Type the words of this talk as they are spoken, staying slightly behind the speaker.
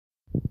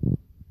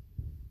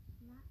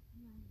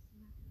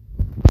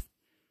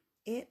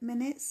8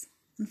 minutes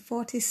and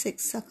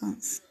 46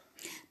 seconds.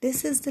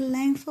 This is the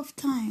length of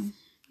time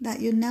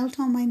that you knelt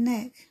on my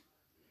neck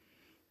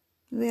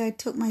where I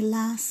took my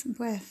last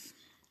breath.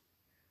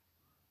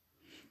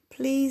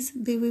 Please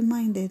be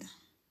reminded,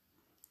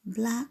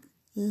 Black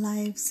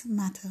Lives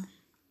Matter.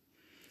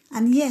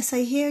 And yes,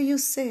 I hear you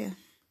say,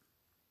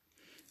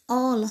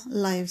 all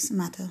lives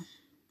matter.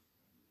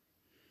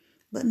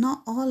 But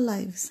not all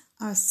lives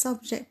are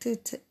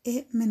subjected to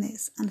 8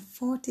 minutes and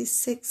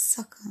 46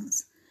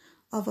 seconds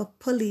of a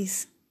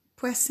police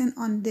pressing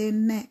on their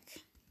neck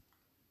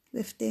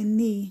with their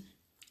knee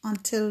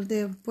until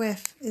their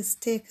breath is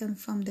taken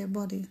from their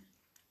body.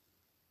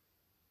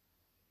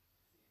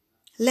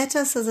 Let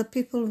us as a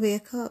people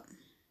wake up,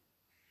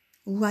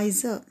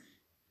 rise up,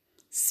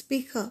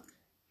 speak up,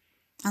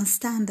 and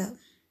stand up.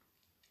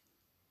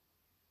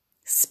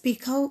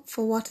 Speak out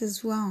for what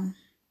is wrong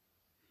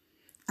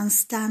and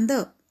stand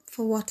up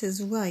for what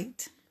is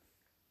right.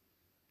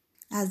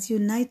 As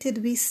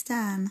united we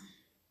stand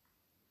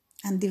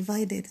and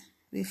divided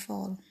we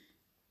fall.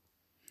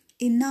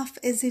 Enough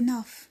is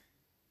enough,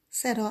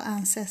 said our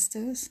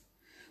ancestors,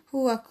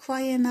 who are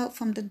crying out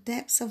from the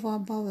depths of our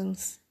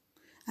bowels,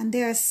 and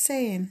they are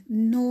saying,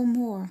 no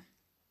more.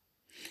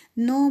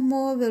 No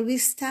more will we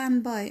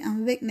stand by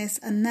and witness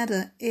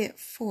another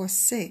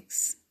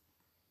 846.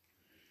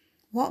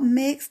 What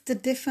makes the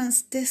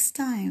difference this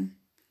time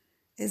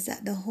is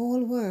that the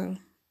whole world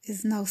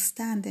is now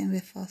standing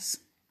with us.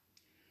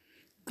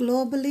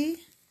 Globally,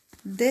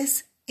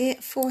 this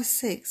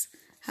 846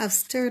 have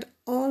stirred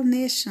all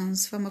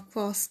nations from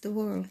across the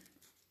world.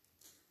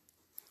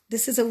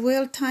 This is a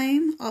world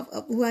time of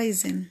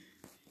uprising.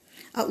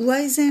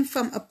 Uprising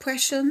from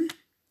oppression,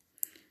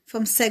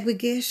 from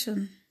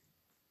segregation,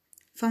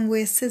 from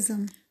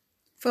racism,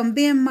 from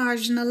being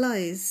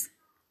marginalized.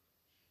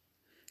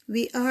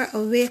 We are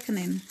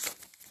awakening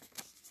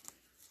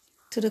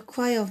to the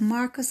cry of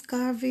Marcus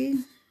Garvey,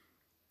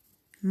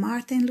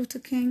 Martin Luther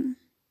King,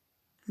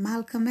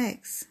 Malcolm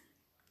X,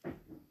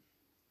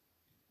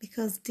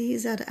 because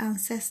these are the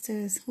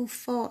ancestors who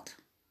fought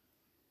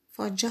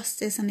for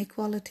justice and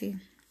equality.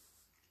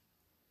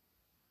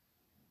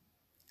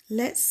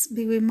 Let's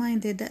be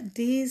reminded that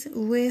these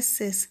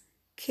racist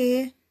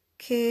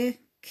KKK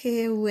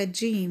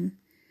regime,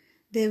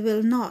 they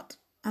will not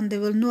and they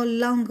will no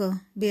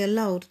longer be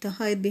allowed to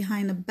hide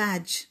behind a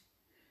badge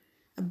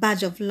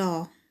of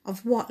law.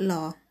 Of what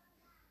law?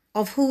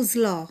 Of whose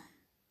law?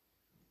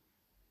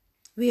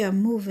 We are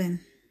moving,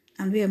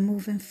 and we are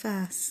moving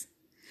fast.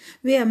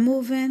 We are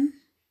moving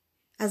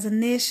as a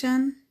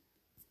nation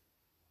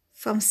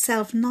from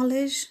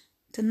self-knowledge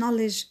to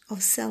knowledge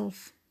of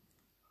self.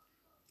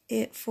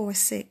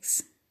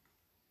 846.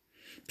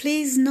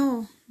 Please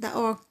know that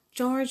our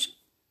George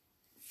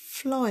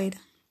Floyd,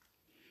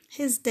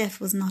 his death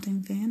was not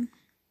in vain.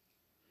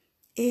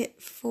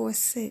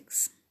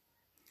 846.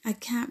 I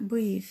can't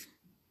breathe.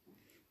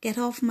 Get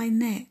off my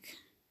neck.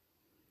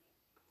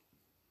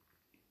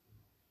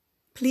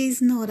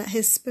 Please know that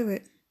his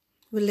spirit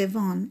will live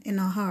on in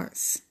our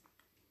hearts.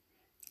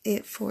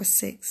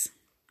 846.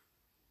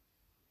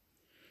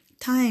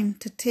 Time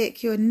to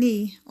take your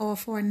knee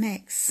off our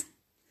necks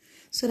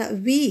so that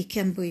we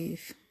can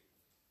breathe.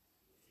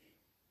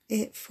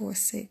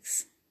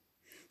 846.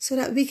 So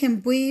that we can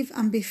breathe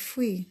and be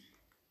free.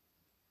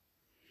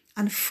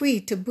 And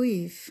free to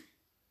breathe.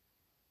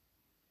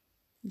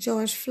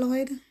 George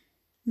Floyd,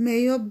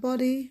 may your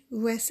body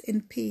rest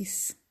in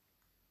peace.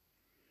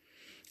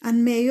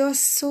 And may your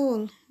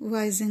soul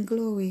rise in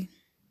glory.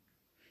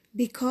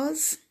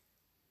 Because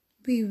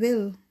we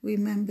will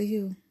remember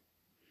you.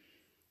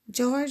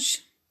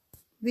 George,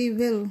 we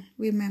will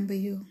remember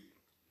you.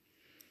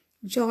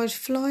 George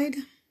Floyd,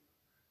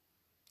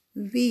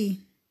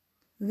 we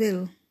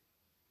will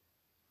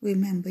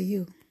remember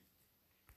you.